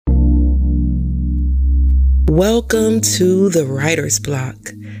Welcome to the Writer's Block.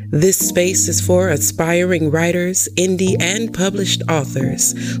 This space is for aspiring writers, indie and published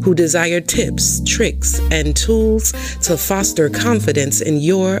authors who desire tips, tricks, and tools to foster confidence in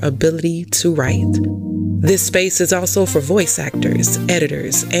your ability to write. This space is also for voice actors,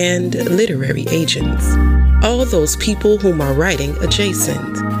 editors, and literary agents. All those people whom are writing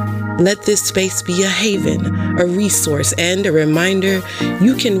adjacent. Let this space be a haven, a resource, and a reminder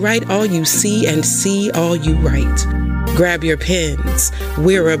you can write all you see and see all you write. Grab your pens.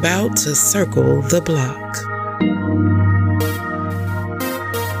 We're about to circle the block.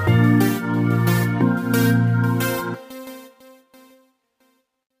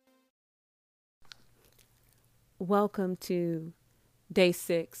 Welcome to day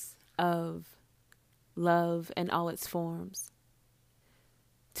 6 of Love and All Its Forms.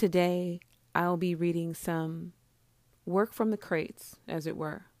 Today, I'll be reading some work from the crates, as it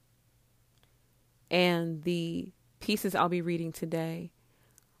were. And the pieces I'll be reading today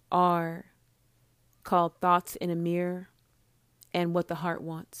are called Thoughts in a Mirror and What the Heart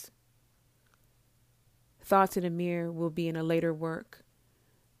Wants. Thoughts in a Mirror will be in a later work,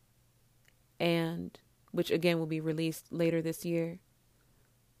 and which again will be released later this year.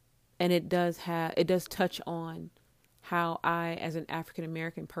 And it does touch on how I, as an African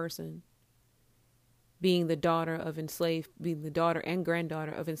American person, being the daughter and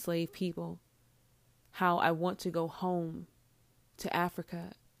granddaughter of enslaved people, how I want to go home to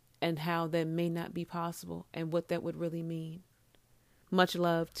Africa and how that may not be possible and what that would really mean. Much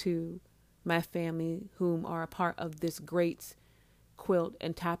love to my family, whom are a part of this great quilt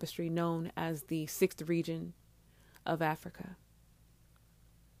and tapestry known as the 6th region of Africa.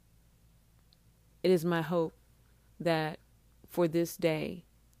 It is my hope that for this day,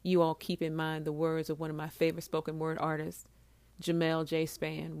 you all keep in mind the words of one of my favorite spoken word artists, Jamel J.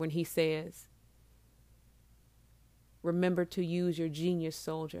 Spann, when he says, "Remember to use your genius,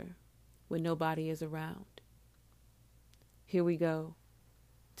 soldier, when nobody is around." Here we go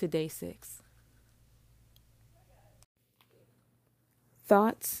to day 6.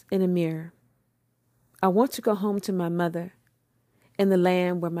 Thoughts in a mirror. I want to go home to my mother, in the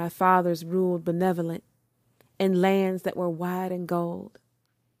land where my fathers ruled benevolent, in lands that were wide and gold.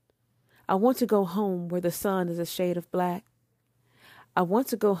 I want to go home where the sun is a shade of black. I want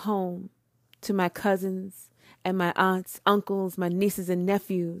to go home to my cousins and my aunts, uncles, my nieces and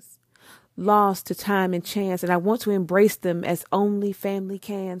nephews, lost to time and chance, and I want to embrace them as only family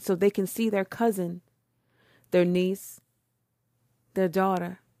can, so they can see their cousin, their niece, their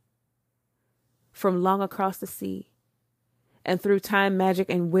daughter, from long across the sea, and through time, magic,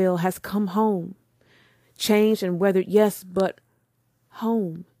 and will has come home, changed and weathered, yes, but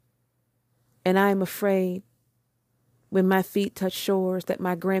home. And I am afraid when my feet touch shores that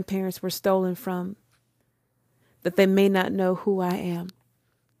my grandparents were stolen from, that they may not know who I am.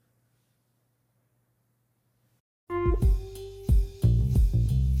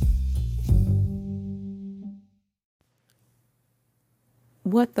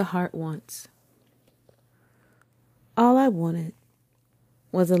 What the heart wants. All I wanted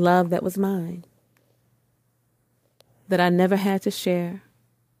was a love that was mine, that I never had to share,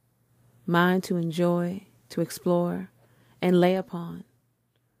 mine to enjoy, to explore, and lay upon.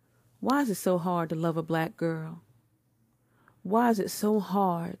 Why is it so hard to love a black girl? Why is it so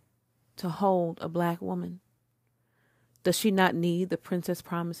hard to hold a black woman? Does she not need the princess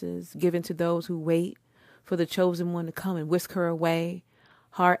promises given to those who wait for the chosen one to come and whisk her away,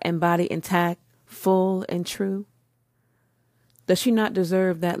 heart and body intact, full and true? Does she not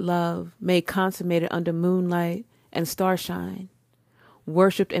deserve that love made consummated under moonlight and starshine,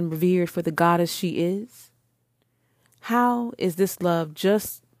 worshipped and revered for the goddess she is? How is this love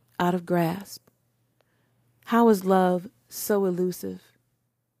just out of grasp? How is love so elusive?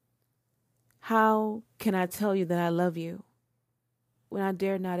 How can I tell you that I love you when I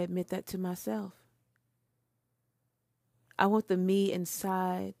dare not admit that to myself? I want the me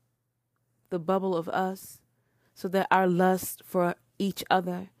inside, the bubble of us, so that our lust for each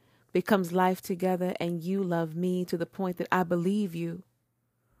other becomes life together, and you love me to the point that I believe you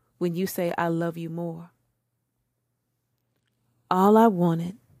when you say I love you more. All I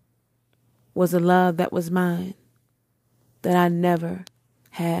wanted was a love that was mine, that I never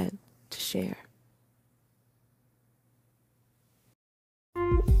had to share.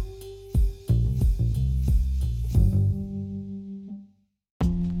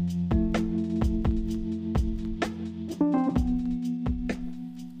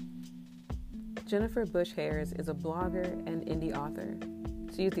 Jennifer Bush Harris is a blogger and indie author.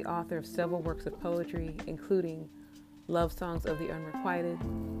 She is the author of several works of poetry, including Love Songs of the Unrequited,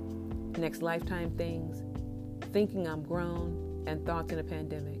 Next Lifetime Things, Thinking I'm Grown, and Thoughts in a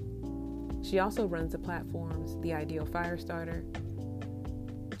Pandemic. She also runs the platforms The Ideal Firestarter,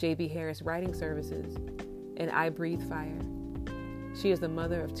 JBHarris Writing Services, and I Breathe Fire. She is the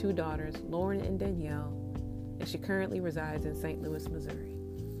mother of 2 daughters, Lauren and Danielle, and she currently resides in St. Louis, Missouri.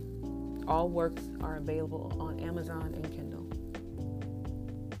 All works are available on Amazon and Kindle.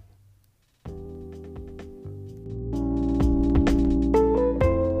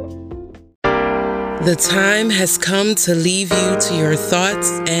 The time has come to leave you to your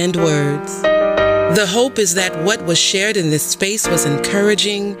thoughts and words. The hope is that what was shared in this space was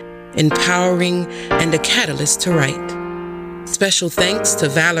encouraging, empowering, and a catalyst to write. Special thanks to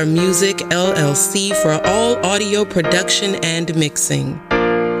Valor Music, LLC for all audio production and mixing.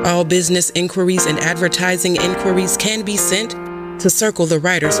 All business inquiries and advertising inquiries can be sent to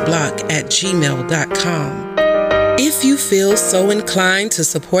circlethewritersblock@gmail.com. If you feel so inclined to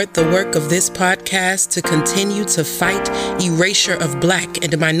support the work of this podcast to continue to fight erasure of Black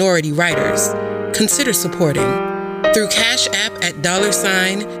and minority writers, consider supporting through Cash App at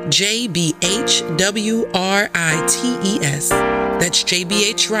 $JBHWRITES, that's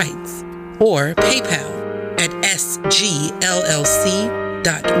JBHRites, or PayPal at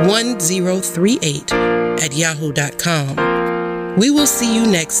sgllc.1038@yahoo.com. We will see you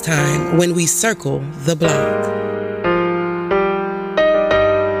next time when we circle the block.